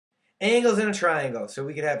Angles in a triangle. So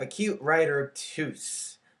we could have acute, right, or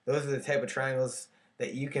obtuse. Those are the type of triangles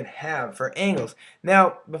that you can have for angles.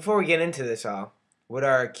 Now, before we get into this all, what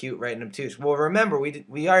are acute, right, and obtuse? Well, remember,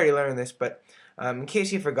 we already learned this, but in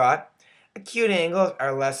case you forgot, acute angles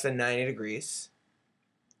are less than 90 degrees.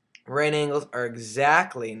 Right angles are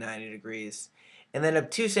exactly 90 degrees. And then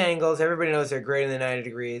obtuse angles, everybody knows they're greater than 90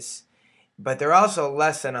 degrees, but they're also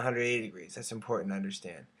less than 180 degrees. That's important to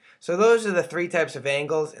understand. So those are the three types of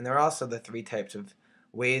angles, and they're also the three types of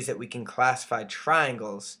ways that we can classify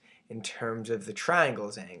triangles in terms of the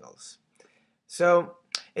triangle's angles. So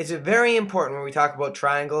it's very important when we talk about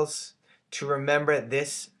triangles to remember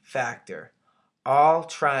this factor. All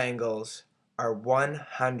triangles are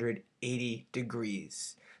 180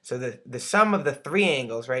 degrees. So the sum of the three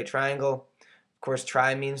angles, right? Triangle, of course,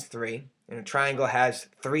 tri means three, and a triangle has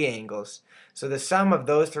three angles. So the sum of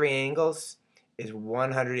those three angles is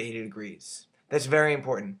 180 degrees. That's very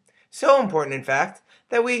important. So important, in fact,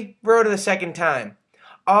 that we wrote it a second time.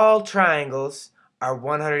 All triangles are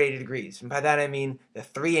 180 degrees. And by that I mean the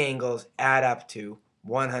three angles add up to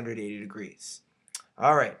 180 degrees.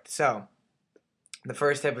 All right, so the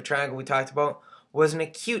first type of triangle we talked about was an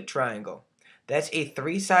acute triangle. That's a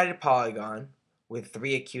three-sided polygon with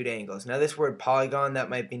three acute angles. Now this word polygon, that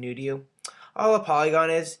might be new to you. All a polygon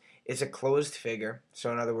is a closed figure.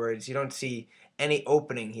 So in other words, you don't see any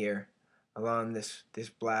opening here along these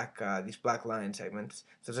black line segments.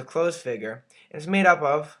 So it's a closed figure, and it's made up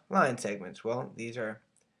of line segments. Well, these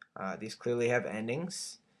clearly have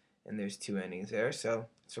endings, and there's two endings there, so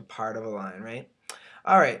it's a part of a line, right?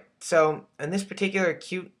 All right. So in this particular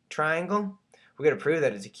acute triangle, we're going to prove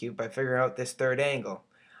that it's acute by figuring out this third angle.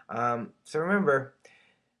 So remember,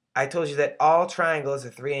 I told you that all triangles,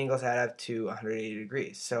 the three angles, add up to 180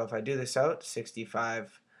 degrees. So if I do this out,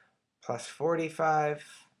 65 plus 45.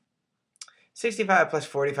 65 plus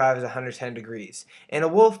 45 is 110 degrees. And a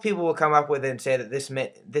wolf people will come up with it and say that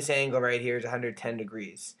this angle right here is 110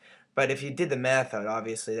 degrees. But if you did the math out,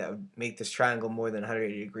 obviously that would make this triangle more than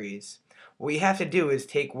 180 degrees. What you have to do is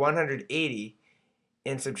take 180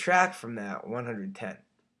 and subtract from that 110.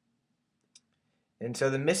 And so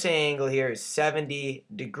the missing angle here is 70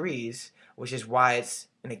 degrees, which is why it's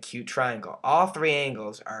an acute triangle. All three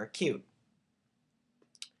angles are acute.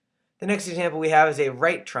 The next example we have is a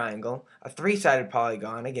right triangle, a three-sided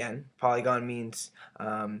polygon. Again, polygon means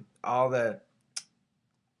all the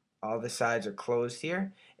sides are closed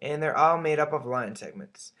here, and they're all made up of line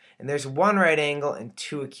segments. And there's one right angle and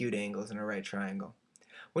two acute angles in a right triangle.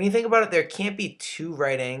 When you think about it, there can't be two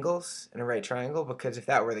right angles in a right triangle, because if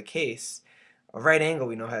that were the case, a right angle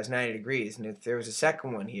we know has 90 degrees, and if there was a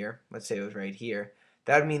second one here, let's say it was right here,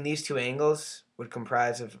 that would mean these two angles would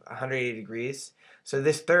comprise of 180 degrees. So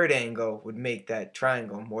this third angle would make that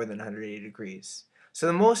triangle more than 180 degrees. So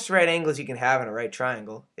the most right angles you can have in a right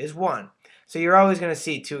triangle is 1. So you're always going to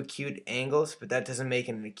see two acute angles, but that doesn't make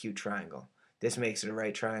it an acute triangle. This makes it a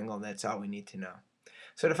right triangle, and that's all we need to know.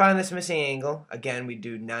 So to find this missing angle, again, we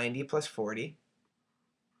do 90 plus 40.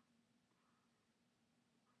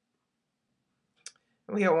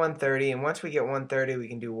 And we get 130, and once we get 130, we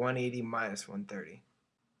can do 180 minus 130.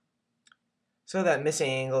 So that missing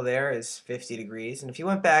angle there is 50 degrees. And if you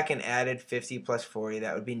went back and added 50 plus 40,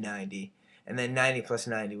 that would be 90. And then 90 plus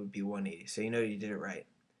 90 would be 180. So you know you did it right.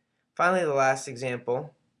 Finally, the last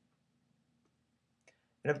example.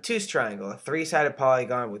 An obtuse triangle, a three-sided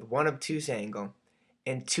polygon with one obtuse angle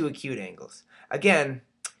and two acute angles. Again,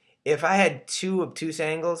 if I had two obtuse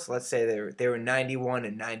angles, let's say they were 91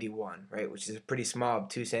 and 91, right, which is a pretty small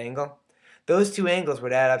obtuse angle, those two angles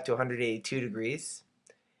would add up to 182 degrees.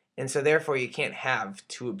 And so therefore you can't have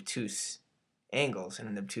two obtuse angles in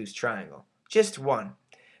an obtuse triangle. Just one.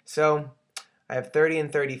 So I have 30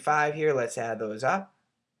 and 35 here. Let's add those up.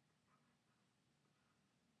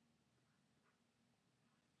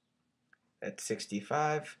 That's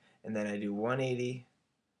 65. And then I do 180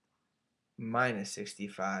 minus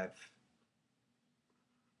 65.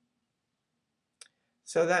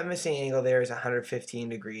 So that missing angle there is 115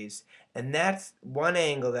 degrees. And that's one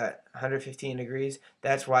angle, that 115 degrees.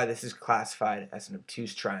 That's why this is classified as an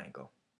obtuse triangle.